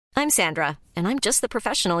I'm Sandra, and I'm just the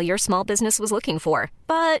professional your small business was looking for.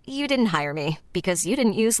 But you didn't hire me because you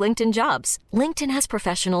didn't use LinkedIn Jobs. LinkedIn has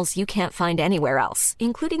professionals you can't find anywhere else,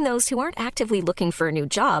 including those who aren't actively looking for a new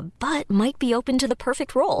job, but might be open to the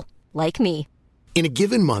perfect role, like me. In a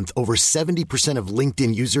given month, over 70% of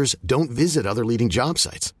LinkedIn users don't visit other leading job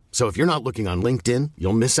sites. So if you're not looking on LinkedIn,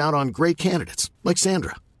 you'll miss out on great candidates like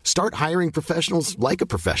Sandra. Start hiring professionals like a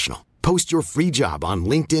professional. Post your free job on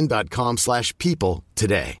linkedin.com/people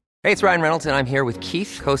today. Hey, it's Ryan Reynolds, and I'm here with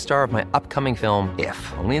Keith, co-star of my upcoming film, If,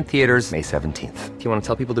 only in theaters May 17th. Do you want to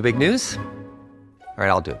tell people the big news? All right,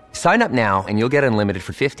 I'll do it. Sign up now and you'll get unlimited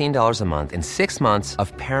for $15 a month and 6 months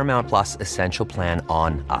of Paramount Plus Essential Plan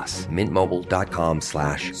on us.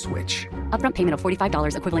 MintMobile.com/switch. Upfront payment of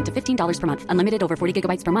 $45 equivalent to $15 per month. Unlimited over 40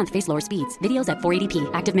 gigabytes per month. Face lower speeds. Videos at 480p.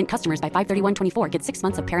 Active Mint customers by 531.24 get 6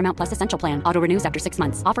 months of Paramount Plus Essential Plan. Auto renews after 6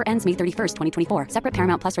 months. Offer ends May 31st, 2024. Separate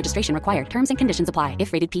Paramount Plus registration required. Terms and conditions apply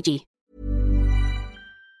if rated PG.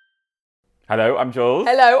 Hello, I'm Jules.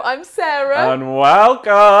 Hello, I'm Sarah. And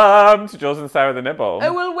welcome to Jules and Sarah the Nibble.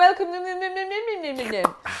 Oh, well, welcome.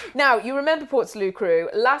 Now, you remember Portslade Crew.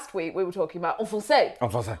 Last week we were talking about en français. En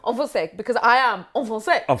français. En français, because I am en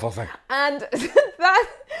français. En français. And that,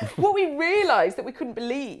 what we realised that we couldn't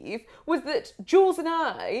believe was that Jules and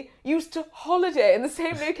I used to holiday in the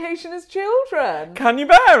same location as children. Can you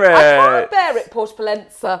bear it? I can't bear it.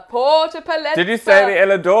 Portapalenza. Portapalenza. Did you say the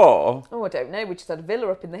Ile d'Or? Oh, I don't know. We just had a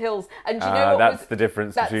villa up in the hills. And do you know what that's was... the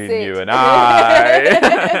difference That's between it. you and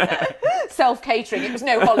I. Self-catering. It was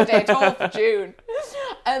no holiday at all for June.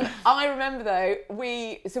 I remember though,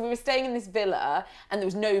 we were staying in this villa and there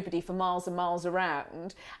was nobody for miles and miles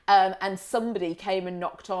around, and somebody came and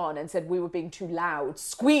knocked on and said we were being too loud,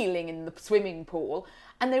 squealing in the swimming pool,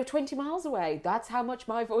 and they were 20 miles away. That's how much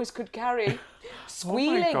my voice could carry.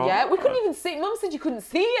 Squealing, yeah. We couldn't even see. Mum said you couldn't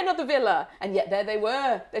see another villa, and yet there they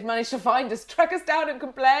were. They'd managed to find us, track us down and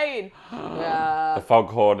complain. Yeah. The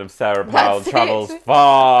foghorn of Sarah Powell That's travels it.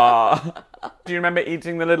 far. Do you remember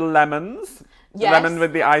eating the little lemons? The Yes. lemon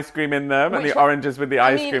with the ice cream in them and Which the one? oranges with the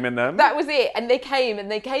ice cream in them. That was it. And they came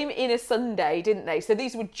in a sundae, didn't they? So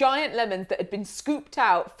these were giant lemons that had been scooped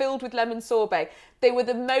out, filled with lemon sorbet. They were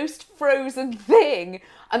the most frozen thing.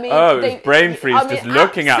 I mean, it was brain freeze just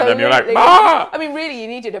looking at them. You're like, absolutely. ah! I mean, really, you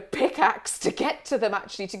needed a pickaxe to get to them,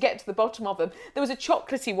 actually, to get to the bottom of them. There was a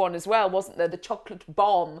chocolatey one as well, wasn't there? The chocolate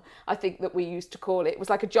bomb, I think that we used to call it. It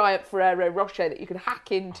was like a giant Ferrero Rocher that you could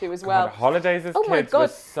hack into as well. God, holidays as Oh my kids were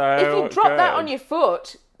God. so If you dropped that good. on your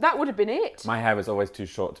foot, that would have been it. My hair was always too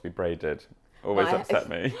short to be braided. Always upset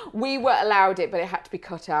me. We were allowed it, but it had to be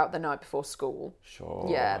cut out the night before school. Sure.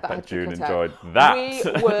 Yeah, I that bet had to June be cut enjoyed out. that.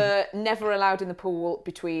 We were never allowed in the pool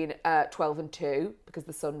between 12 and 2 because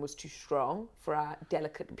the sun was too strong for our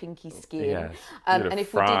delicate pinky skin. Yes. And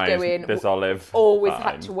if we did go in, this olive. always fine.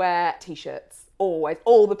 had to wear t-shirts. Always.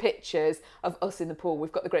 All the pictures of us in the pool,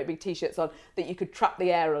 we've got the great big t-shirts on that you could trap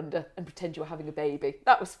the air under and pretend you were having a baby.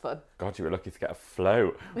 That was fun. God, you were lucky to get a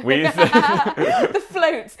float. We used to... The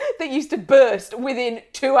floats that used to burst within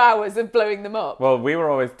 2 hours of blowing them up. Well, we were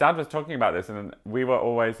always... Dad was talking about this, and we were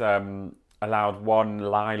always allowed one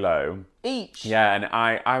lilo. Each. Yeah, and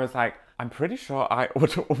I was like, I'm pretty sure I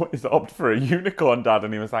would always opt for a unicorn, Dad.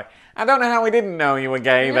 And he was like, I don't know how we didn't know you were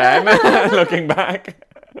gay then, looking back.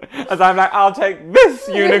 As I'm like, I'll take this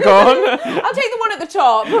unicorn. I'll take the one at the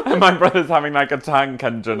top. And my brother's having like a tank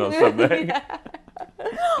engine or something. Yeah.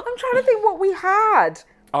 I'm trying to think what we had.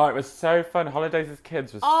 Oh, it was so fun. Holidays as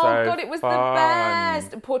kids was Oh, so God, it was fun. the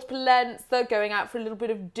best. And Portapalenza, going out for a little bit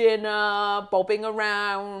of dinner, bobbing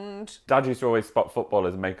around. Dad used to always spot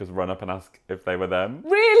footballers and make us run up and ask if they were them.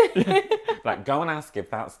 Really? Like, go and ask if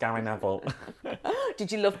that's Gary Neville.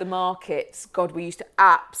 Did you love the markets? God, we used to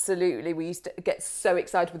get so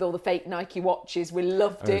excited with all the fake Nike watches. We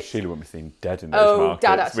loved it. Sheila wouldn't be seen dead in those markets.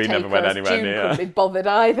 Dad had to We take never went us. anywhere June near. couldn't be bothered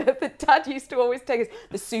either. But Dad used to always take us.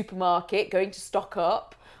 The supermarket, going to stock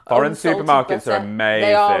up. Foreign Unsalted supermarkets are butter. amazing.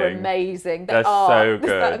 They are amazing. They're so There's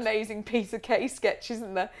that good. amazing piece of cake sketch,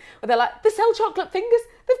 isn't there? Where they're like, they sell chocolate fingers.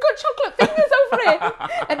 They've got chocolate fingers over here.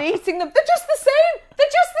 And eating them. They're just the same. They're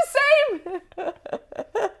just the same.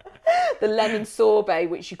 The lemon sorbet,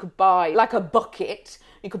 which you could buy, like a bucket.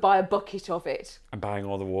 You could buy a bucket of it. And buying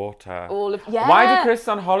all the water. Yeah. Why do crisps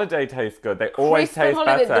on holiday taste good? They always Crisp on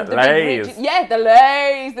taste holiday, better. the Lays. big ridged, the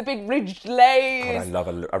Lays, the big ridged Lays. God, I love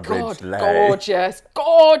a God, ridged lay. gorgeous.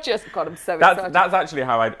 God, I'm so excited. That's actually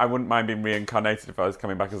how I wouldn't mind being reincarnated if I was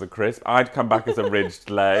coming back as a crisp. I'd come back as a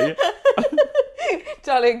ridged lay.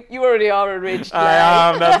 Darling, you already are a ridged Lay. I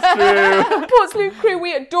am, that's true. Portslade Crew,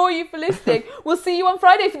 we adore you for listening. We'll see you on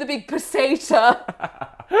Friday for the big Pasata.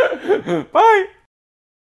 Bye.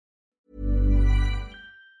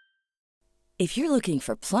 If you're looking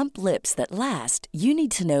for plump lips that last, you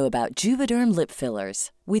need to know about Juvederm lip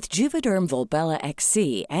fillers. With Juvederm Volbella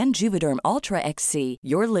XC and Juvederm Ultra XC,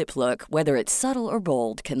 your lip look, whether it's subtle or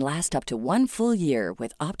bold, can last up to 1 full year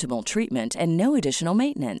with optimal treatment and no additional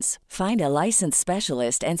maintenance. Find a licensed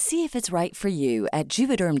specialist and see if it's right for you at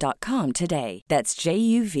Juvederm.com today. That's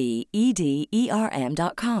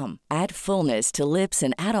JUVEDERM.com. Add fullness to lips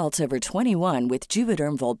in adults over 21 with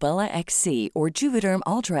Juvederm Volbella XC or Juvederm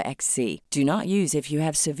Ultra XC. Do not use if you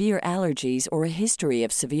have severe allergies or a history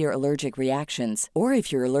of severe allergic reactions, or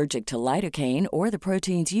if you're allergic to lidocaine or the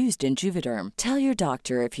proteins used in Juvederm. Tell your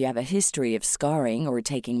doctor if you have a history of scarring or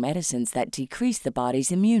taking medicines that decrease the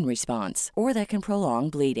body's immune response or that can prolong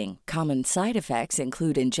bleeding. Common side effects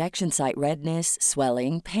include injection site redness,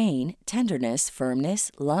 swelling, pain, tenderness,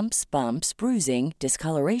 firmness, lumps, bumps, bruising,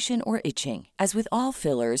 discoloration, or itching. As with all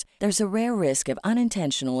fillers, there's a rare risk of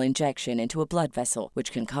unintentional injection into a blood vessel,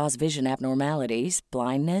 which can cause vision abnormalities,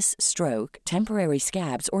 blindness, stroke, temporary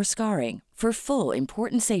scabs, or scarring. For full,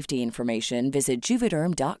 important safety information, visit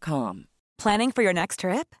Juvederm.com. Planning for your next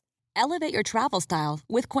trip? Elevate your travel style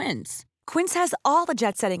with Quince. Quince has all the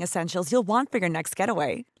jet-setting essentials you'll want for your next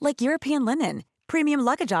getaway, like European linen, premium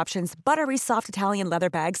luggage options, buttery soft Italian leather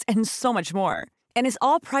bags, and so much more. And is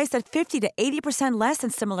all priced at 50 to 80% less than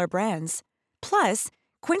similar brands. Plus,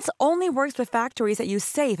 Quince only works with factories that use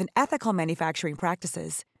safe and ethical manufacturing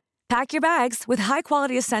practices. Pack your bags with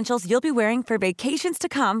high-quality essentials you'll be wearing for vacations to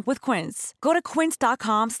come with Quince. Go to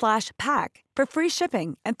quince.com/pack for free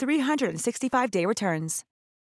shipping and 365-day returns.